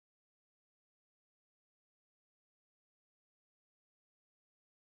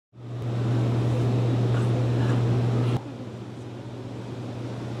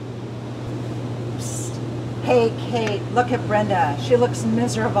Hey, Kate, look at Brenda. She looks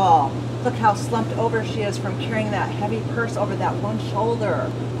miserable. Look how slumped over she is from carrying that heavy purse over that one shoulder.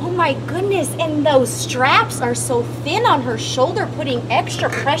 Oh my goodness, and those straps are so thin on her shoulder, putting extra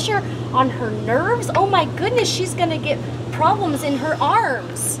pressure on her nerves. Oh my goodness, she's gonna get problems in her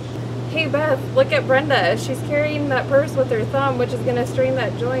arms. Hey Beth, look at Brenda. She's carrying that purse with her thumb, which is gonna strain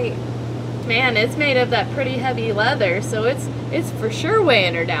that joint. Man, it's made of that pretty heavy leather, so it's for sure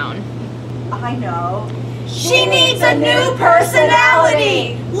weighing her down. I know. She needs a new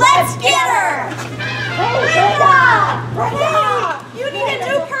personality! Let's get her! Hey, Brenda! Brenda! You need a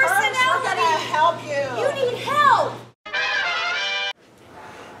new personality! We're gonna help you. You need help!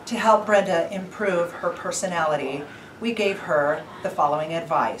 To help Brenda improve her personality, we gave her the following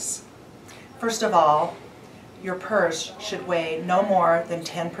advice. First of all, your purse should weigh no more than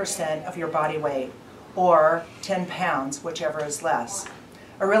 10% of your body weight, or 10 pounds, whichever is less.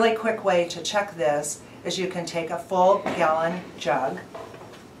 A really quick way to check this is you can take a full gallon jug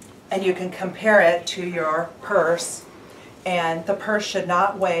and you can compare it to your purse, and the purse should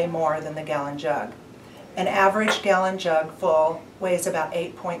not weigh more than the gallon jug. An average gallon jug full weighs about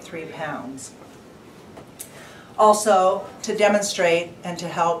 8.3 pounds. Also, to demonstrate and to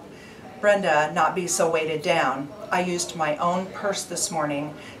help Brenda not be so weighted down, I used my own purse this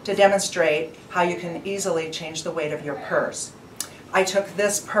morning to demonstrate how you can easily change the weight of your purse. I took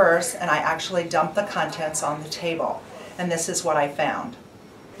this purse and I actually dumped the contents on the table, and this is what I found.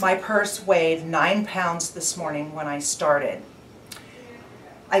 My purse weighed 9 pounds this morning when I started.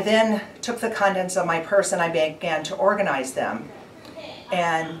 I then took the contents of my purse and I began to organize them.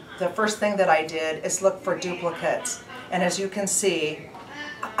 And the first thing that I did is look for duplicates. And as you can see,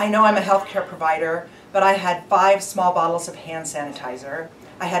 I know I'm a healthcare provider, but I had 5 small bottles of hand sanitizer,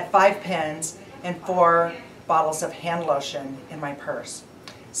 I had 5 pens, and 4 bottles of hand lotion in my purse.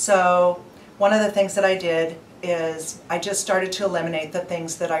 So one of the things that I did is I just started to eliminate the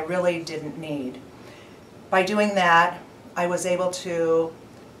things that I really didn't need. By doing that, I was able to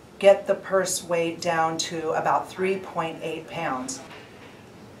get the purse weight down to about 3.8 pounds.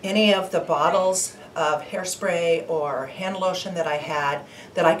 Any of the bottles of hairspray or hand lotion that I had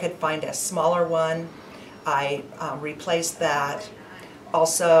that I could find a smaller one, I replaced that.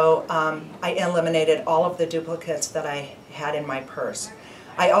 Also, I eliminated all of the duplicates that I had in my purse.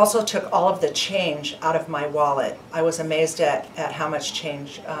 I also took all of the change out of my wallet. I was amazed at how much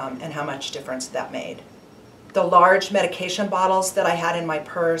change and how much difference that made. The large medication bottles that I had in my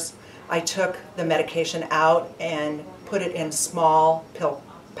purse, I took the medication out and put it in small pill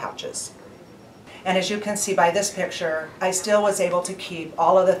pouches. And as you can see by this picture, I still was able to keep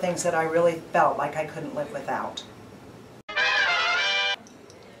all of the things that I really felt like I couldn't live without.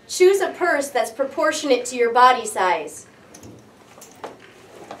 Choose a purse that's proportionate to your body size.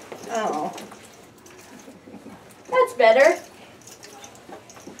 Oh. That's better.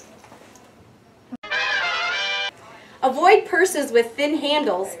 Avoid purses with thin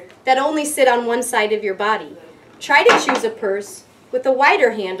handles that only sit on one side of your body. Try to choose a purse with a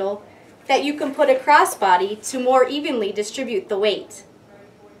wider handle that you can put across body to more evenly distribute the weight.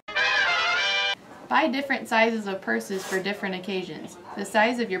 Buy different sizes of purses for different occasions. The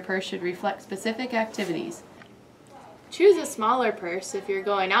size of your purse should reflect specific activities. Choose a smaller purse if you're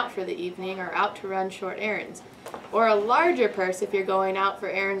going out for the evening or out to run short errands, or a larger purse if you're going out for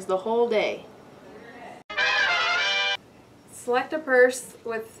errands the whole day. Select a purse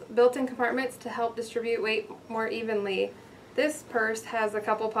with built-in compartments to help distribute weight more evenly. This purse has a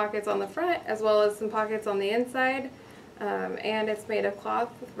couple pockets on the front as well as some pockets on the inside, and it's made of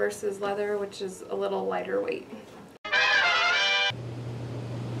cloth versus leather, which is a little lighter weight.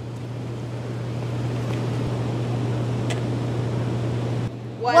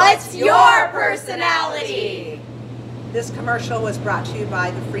 What's your personality? This commercial was brought to you by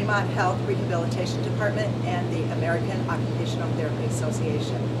the Fremont Health Rehabilitation Department and the American Occupational Therapy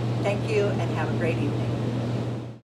Association. Thank you and have a great evening.